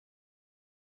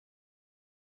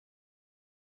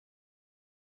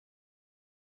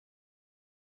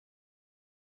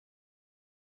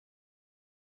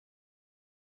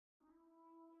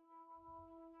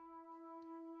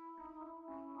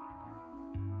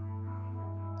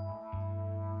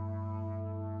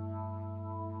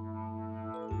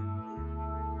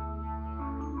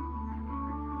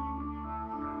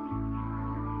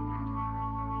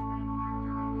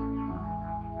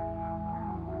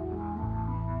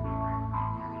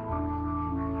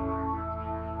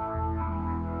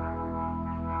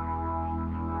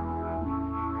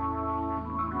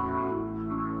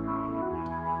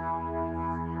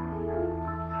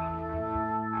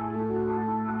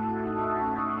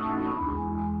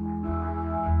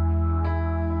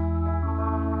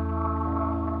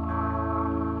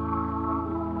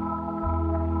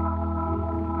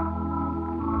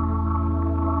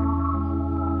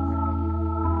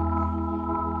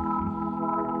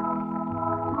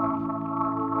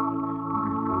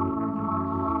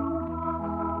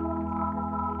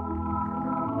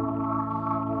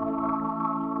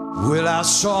Well, I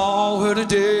saw her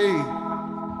today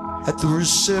at the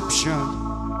reception.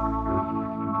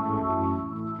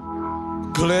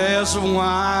 Glass of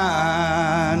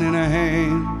wine in her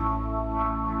hand.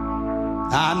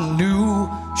 I knew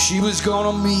she was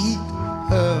gonna meet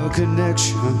her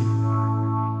connection.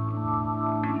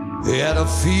 At her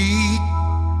feet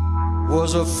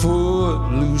was a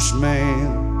footloose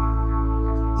man.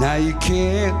 Now you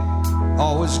can't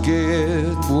always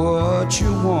get what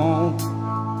you want.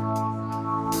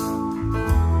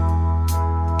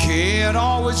 Can't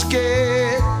always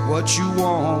get what you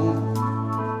want.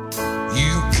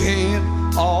 You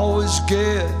can't always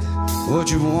get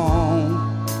what you want.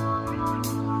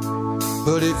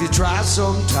 But if you try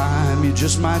sometime, you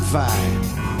just might find,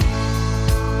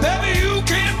 baby, you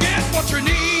can get what you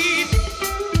need.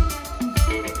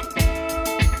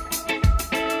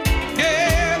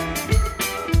 Yeah.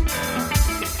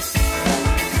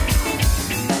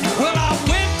 Well, I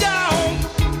went down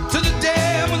to the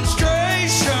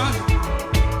demonstration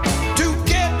to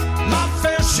get my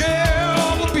fair share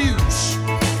of abuse,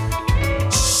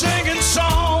 singing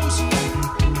songs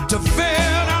to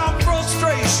vent our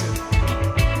frustration.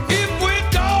 If we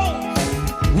don't,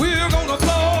 we're gonna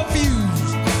blow a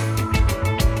fuse.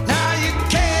 Now you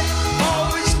can't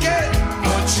always get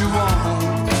what you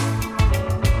want.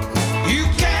 You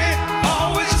can't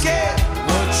always get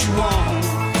what you want.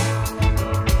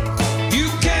 You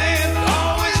can't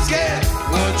always get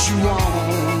what you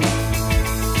want.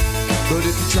 But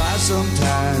if you try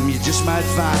sometime, you just might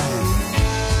find,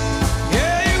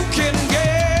 yeah, you can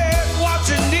get what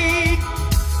you need.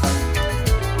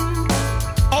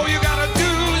 All you gotta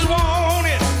do is want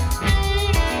it.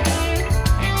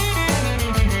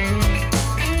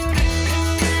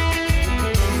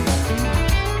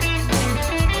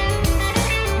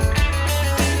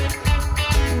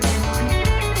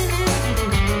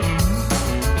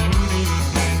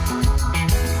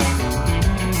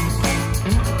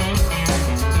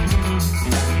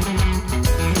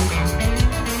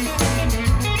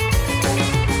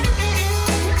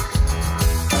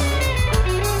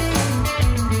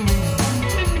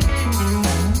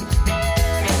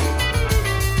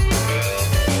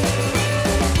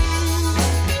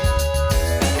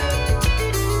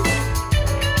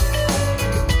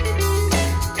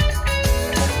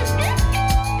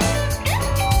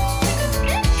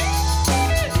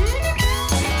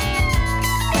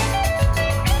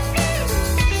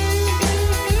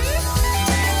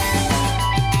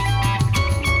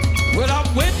 Well, I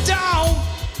went down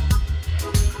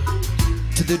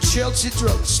to the Chelsea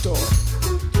drugstore,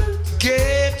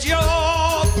 get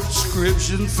your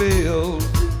prescription filled.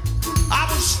 I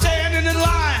was standing in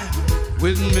line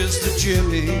with Mr.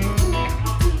 Jimmy.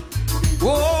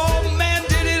 Oh man,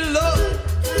 did he look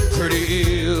pretty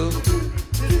ill.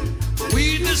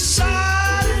 We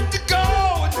decided to go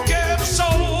and get a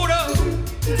soda,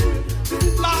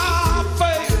 my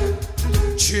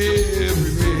favorite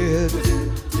cherry red.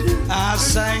 I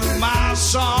sang my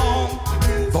song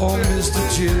for Mr.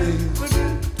 Jimmy.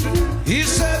 He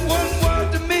said one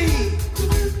word to me,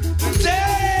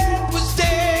 dead was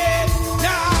dead.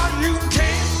 Now you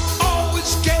can't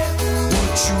always get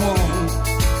what you want.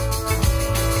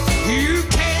 You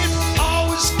can't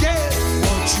always get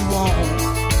what you want.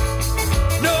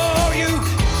 No, you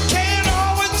can't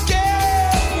always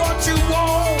get what you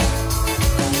want.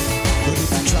 But if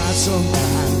you try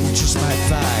sometime, you just might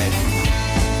find,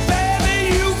 baby,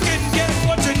 you can get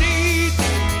what you need.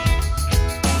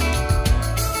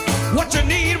 What you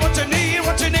need, what you need,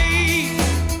 what you need.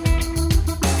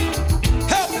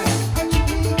 Help me.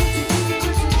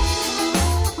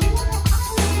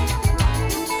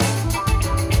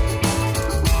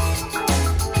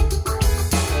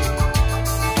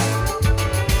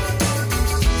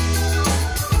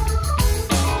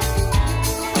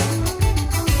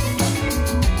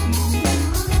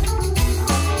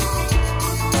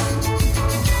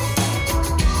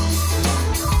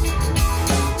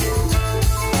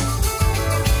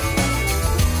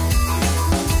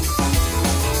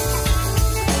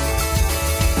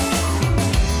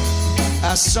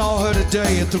 I saw her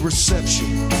today at the reception.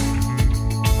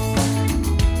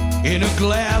 In her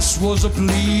glass was a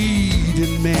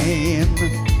bleeding man.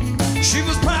 She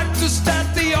was practiced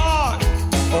at the art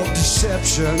of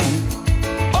deception.